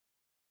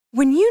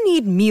When you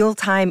need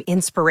mealtime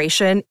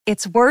inspiration,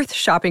 it's worth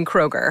shopping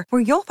Kroger,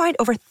 where you'll find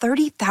over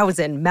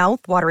 30,000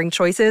 mouth-watering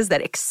choices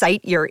that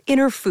excite your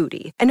inner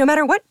foodie. And no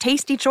matter what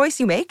tasty choice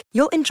you make,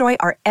 you'll enjoy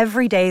our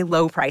everyday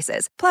low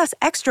prices, plus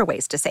extra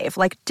ways to save,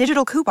 like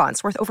digital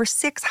coupons worth over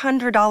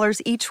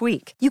 $600 each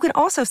week. You can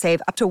also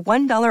save up to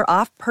 $1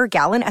 off per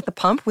gallon at the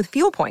pump with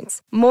fuel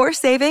points. More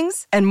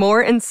savings and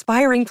more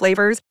inspiring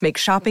flavors make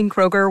shopping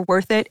Kroger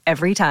worth it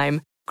every time.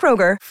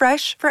 Kroger,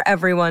 fresh for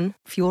everyone.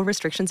 Fuel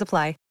restrictions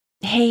apply.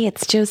 Hey,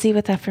 it's Josie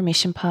with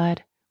Affirmation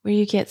Pod, where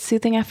you get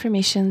soothing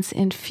affirmations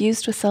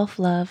infused with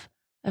self-love,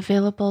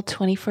 available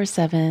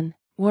 24/7.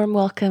 Warm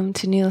welcome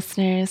to new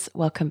listeners.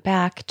 Welcome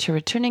back to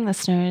returning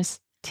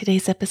listeners.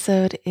 Today's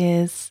episode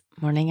is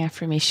Morning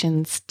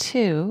Affirmations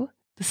 2.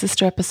 The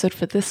sister episode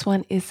for this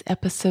one is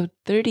episode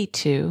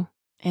 32.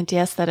 And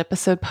yes, that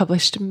episode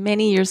published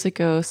many years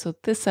ago, so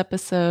this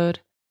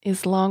episode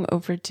is long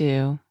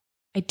overdue.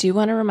 I do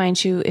want to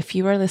remind you, if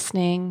you are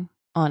listening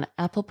on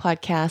Apple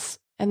Podcasts,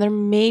 and there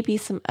may be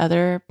some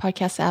other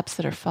podcast apps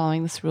that are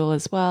following this rule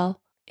as well,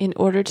 in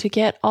order to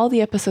get all the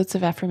episodes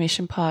of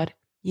Affirmation Pod,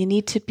 you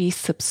need to be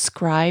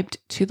subscribed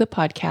to the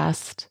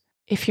podcast.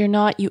 If you're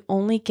not, you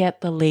only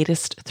get the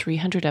latest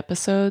 300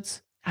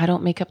 episodes. I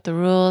don't make up the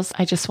rules.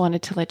 I just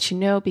wanted to let you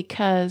know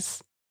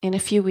because in a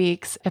few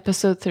weeks,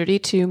 episode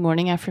 32,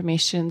 Morning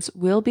Affirmations,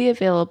 will be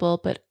available,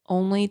 but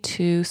only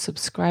to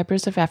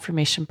subscribers of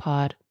Affirmation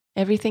Pod.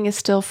 Everything is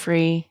still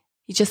free.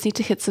 You just need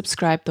to hit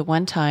subscribe the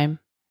one time.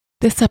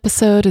 This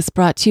episode is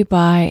brought to you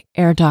by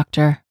Air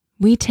Doctor.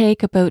 We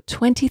take about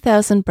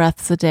 20,000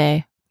 breaths a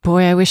day.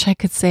 Boy, I wish I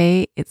could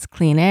say it's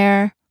clean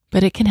air,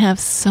 but it can have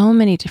so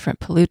many different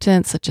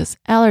pollutants such as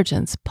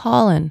allergens,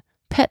 pollen,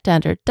 pet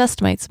dander,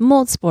 dust mites,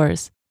 mold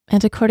spores.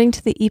 And according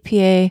to the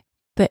EPA,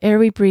 the air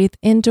we breathe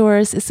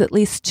indoors is at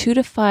least 2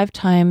 to 5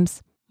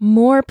 times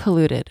more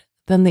polluted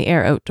than the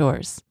air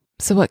outdoors.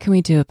 So what can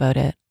we do about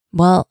it?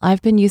 Well,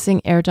 I've been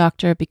using Air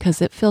Doctor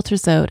because it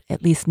filters out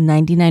at least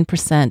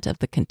 99% of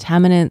the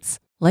contaminants,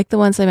 like the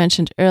ones I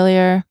mentioned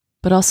earlier,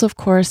 but also, of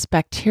course,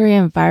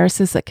 bacteria and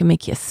viruses that can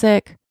make you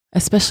sick,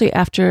 especially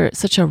after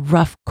such a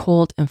rough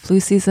cold and flu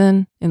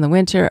season in the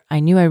winter.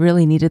 I knew I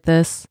really needed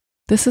this.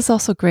 This is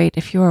also great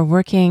if you are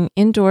working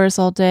indoors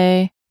all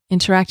day,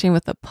 interacting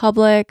with the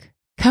public.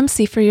 Come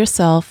see for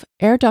yourself.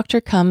 Air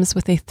Doctor comes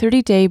with a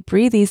 30-day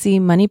breathe easy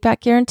money back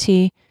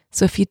guarantee.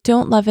 So if you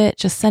don't love it,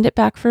 just send it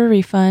back for a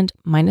refund,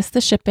 minus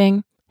the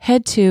shipping.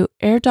 Head to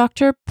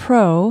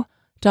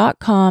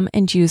airdoctorpro.com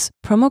and use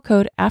promo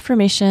code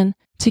AFFIRMATION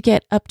to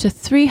get up to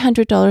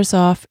 $300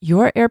 off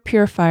your air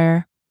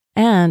purifier.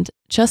 And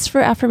just for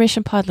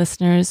Affirmation Pod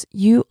listeners,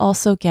 you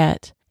also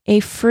get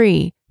a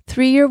free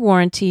 3-year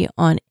warranty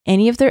on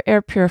any of their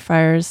air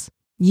purifiers.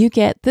 You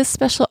get this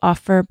special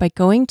offer by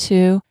going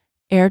to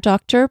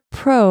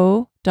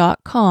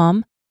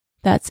airdoctorpro.com.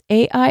 That's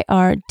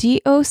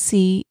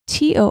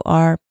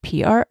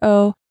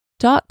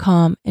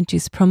airdoctorpro.com and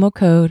use promo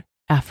code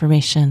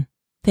AFFIRMATION.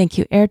 Thank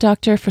you, Air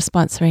Doctor, for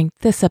sponsoring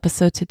this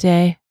episode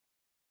today.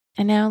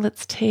 And now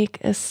let's take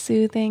a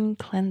soothing,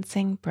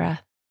 cleansing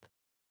breath.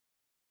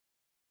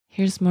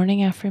 Here's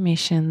Morning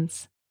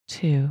Affirmations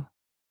 2.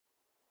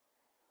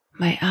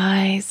 My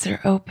eyes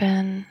are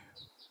open.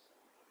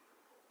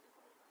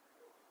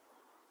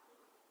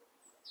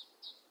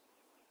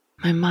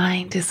 My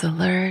mind is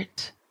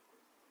alert.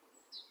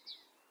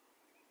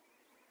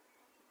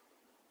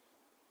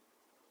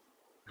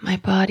 My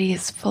body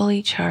is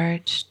fully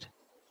charged.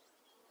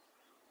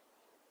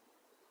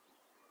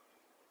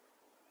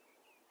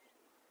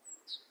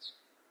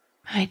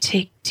 I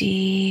take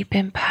deep,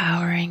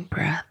 empowering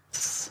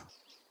breaths.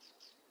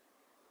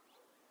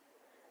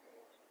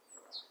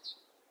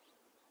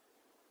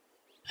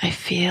 I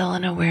feel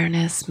an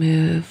awareness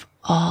move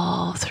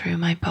all through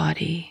my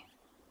body.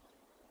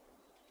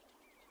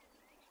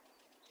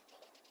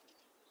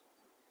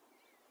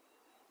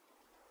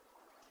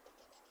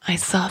 I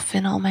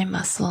soften all my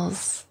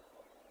muscles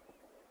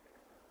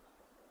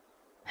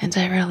and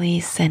I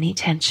release any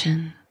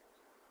tension.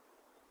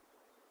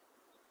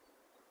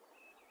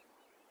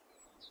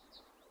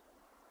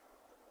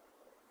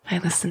 I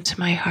listen to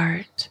my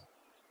heart.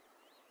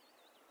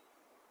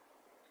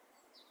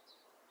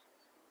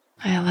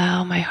 I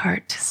allow my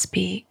heart to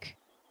speak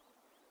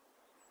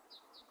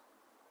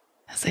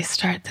as I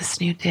start this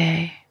new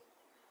day.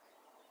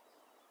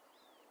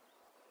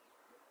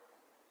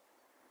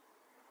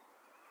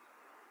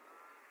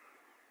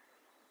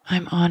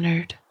 I'm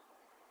honored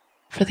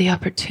for the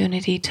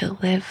opportunity to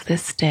live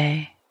this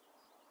day.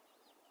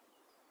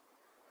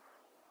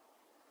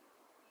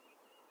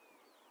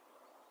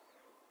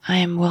 I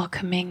am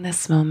welcoming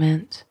this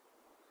moment.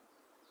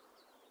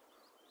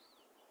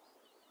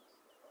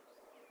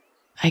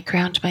 I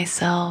ground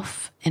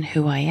myself in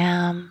who I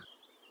am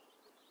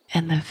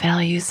and the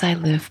values I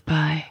live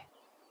by.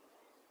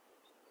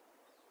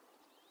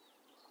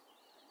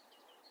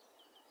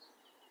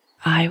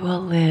 I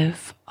will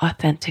live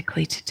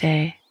authentically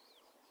today.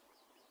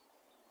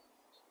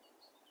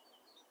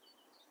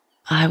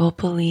 I will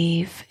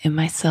believe in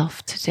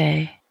myself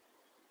today.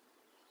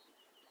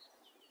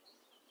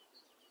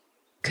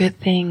 good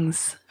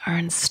things are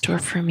in store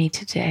for me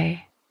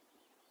today,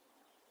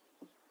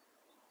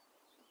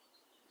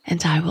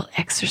 and I will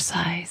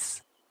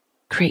exercise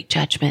great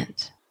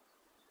judgment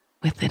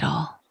with it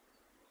all.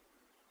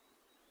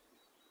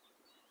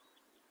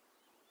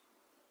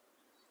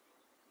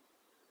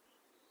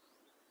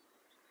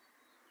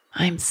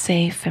 I'm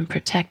safe and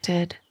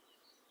protected.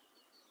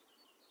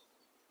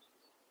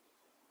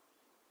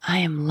 I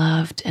am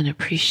loved and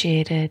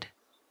appreciated.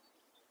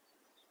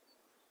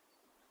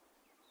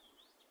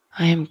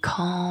 I am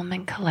calm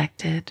and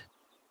collected.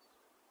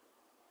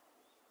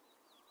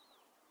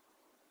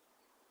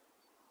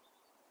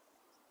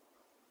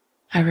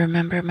 I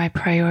remember my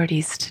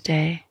priorities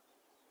today.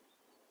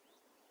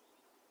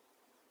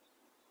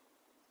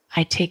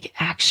 I take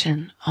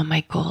action on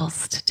my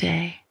goals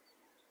today.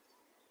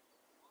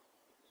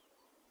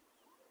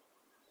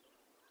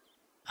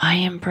 I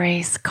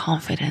embrace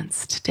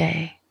confidence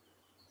today.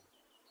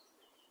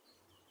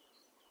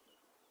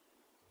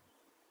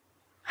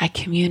 I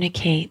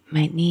communicate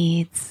my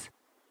needs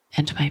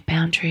and my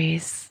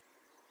boundaries.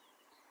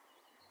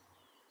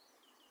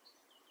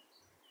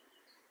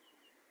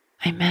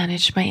 I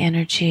manage my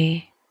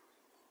energy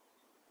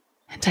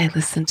and I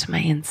listen to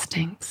my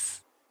instincts.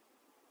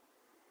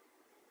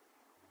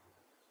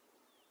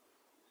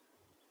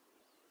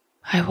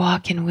 I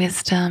walk in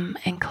wisdom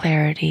and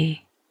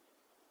clarity.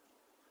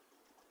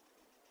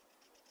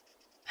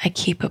 I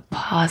keep a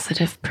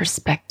positive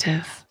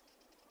perspective.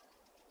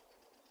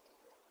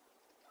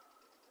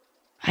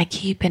 I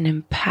keep an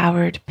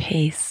empowered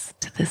pace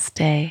to this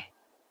day.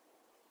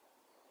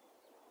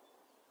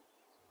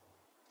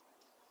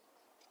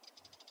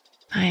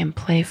 I am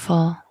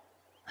playful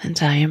and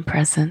I am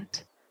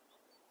present.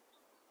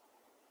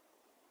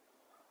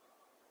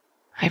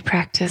 I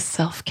practice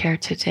self-care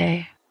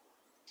today.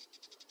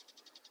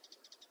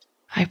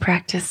 I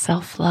practice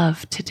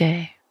self-love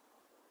today.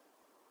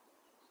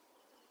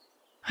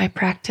 I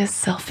practice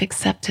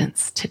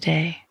self-acceptance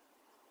today.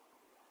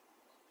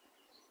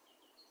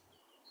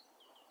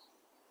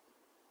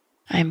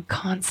 I am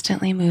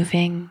constantly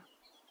moving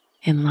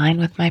in line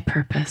with my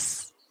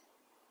purpose.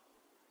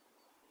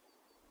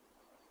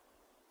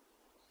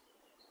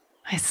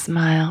 I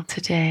smile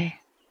today.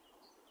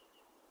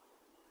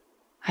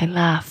 I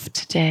laugh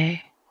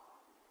today.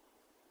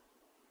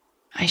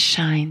 I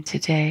shine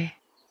today.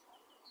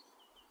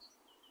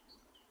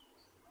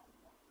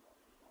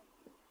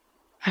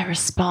 I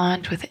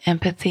respond with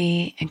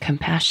empathy and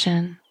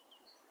compassion.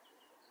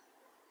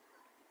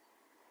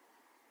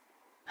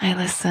 I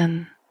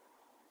listen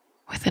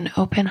with an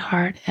open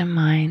heart and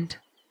mind.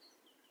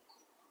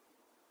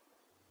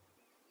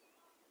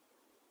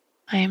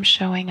 I am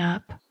showing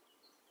up.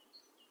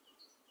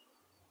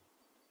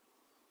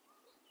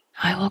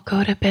 I will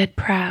go to bed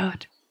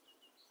proud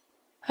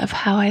of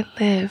how I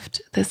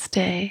lived this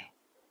day.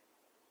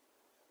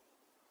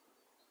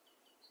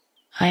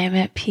 I am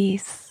at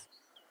peace.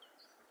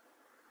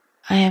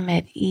 I am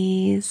at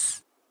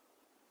ease.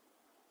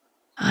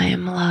 I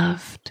am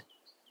loved.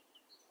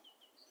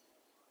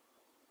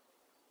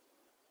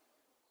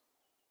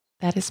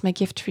 That is my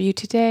gift for you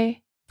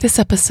today. This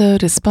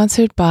episode is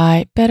sponsored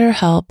by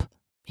BetterHelp.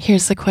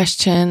 Here's the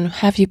question.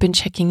 Have you been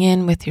checking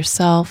in with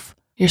yourself,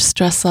 your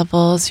stress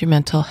levels, your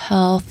mental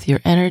health, your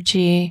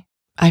energy?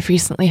 I've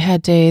recently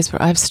had days where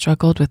I've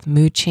struggled with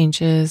mood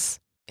changes.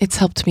 It's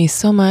helped me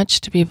so much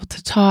to be able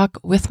to talk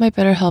with my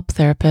BetterHelp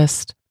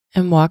therapist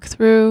and walk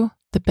through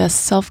the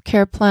best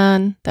self-care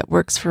plan that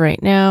works for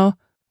right now.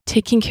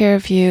 Taking care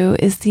of you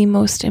is the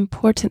most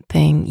important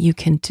thing you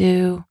can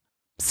do.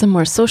 Some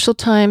more social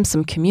time,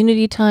 some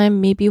community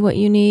time, maybe what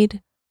you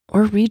need,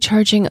 or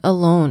recharging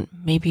alone,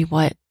 maybe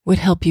what would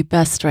help you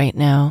best right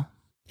now.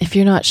 If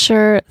you're not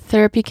sure,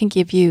 therapy can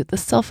give you the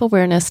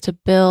self-awareness to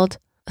build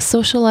a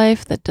social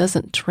life that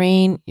doesn't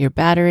drain your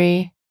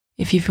battery.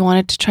 If you've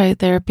wanted to try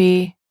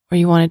therapy or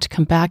you wanted to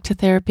come back to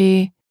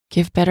therapy,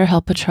 give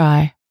BetterHelp a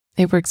try.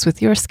 It works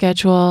with your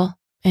schedule,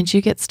 and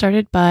you get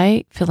started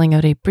by filling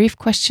out a brief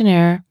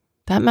questionnaire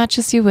that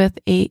matches you with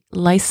a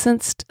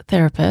licensed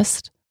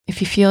therapist. If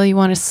you feel you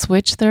want to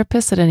switch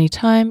therapists at any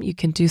time, you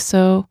can do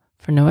so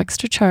for no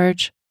extra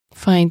charge.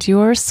 Find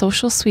your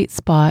social sweet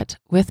spot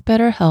with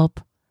BetterHelp.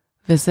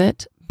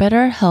 Visit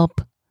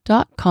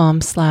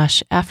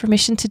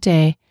betterhelp.com/affirmation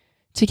today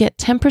to get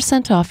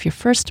 10% off your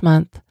first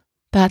month.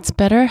 That's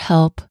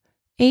BetterHelp,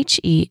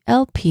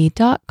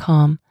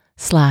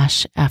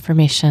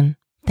 HELP.com/affirmation.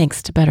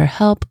 Thanks to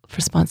BetterHelp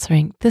for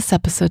sponsoring this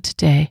episode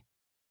today.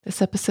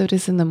 This episode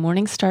is in the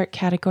Morning Start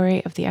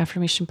category of the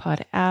Affirmation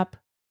Pod app.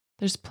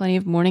 There's plenty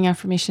of morning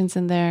affirmations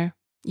in there.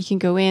 You can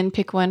go in,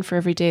 pick one for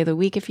every day of the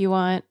week if you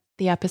want.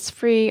 The app is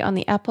free on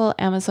the Apple,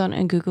 Amazon,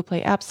 and Google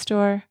Play App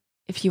Store.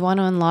 If you want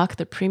to unlock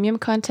the premium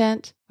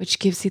content, which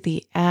gives you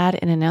the ad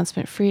and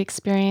announcement free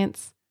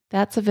experience,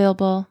 that's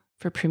available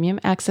for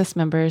premium access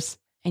members.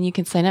 And you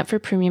can sign up for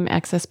premium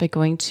access by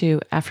going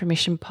to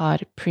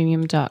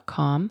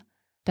affirmationpodpremium.com.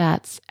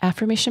 That's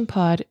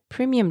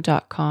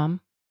affirmationpodpremium.com.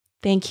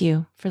 Thank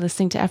you for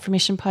listening to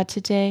Affirmation Pod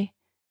today.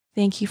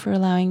 Thank you for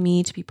allowing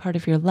me to be part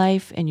of your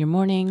life and your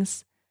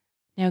mornings.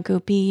 Now go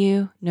be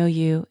you, know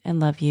you, and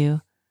love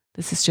you.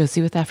 This is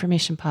Josie with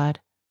Affirmation Pod.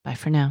 Bye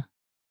for now.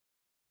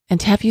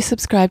 And have you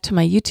subscribed to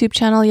my YouTube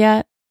channel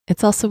yet?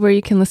 It's also where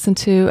you can listen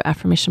to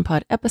Affirmation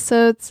Pod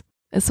episodes,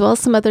 as well as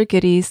some other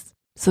goodies.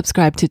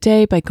 Subscribe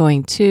today by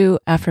going to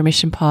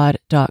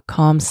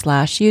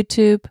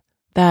affirmationpod.com/YouTube.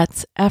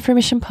 That's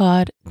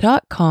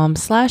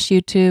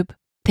affirmationpod.com/YouTube.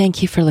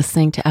 Thank you for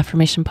listening to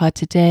Affirmation Pod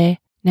today.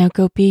 Now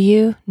go be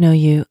you, know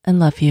you, and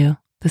love you.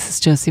 This is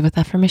Josie with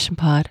Affirmation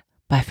Pod.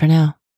 Bye for now.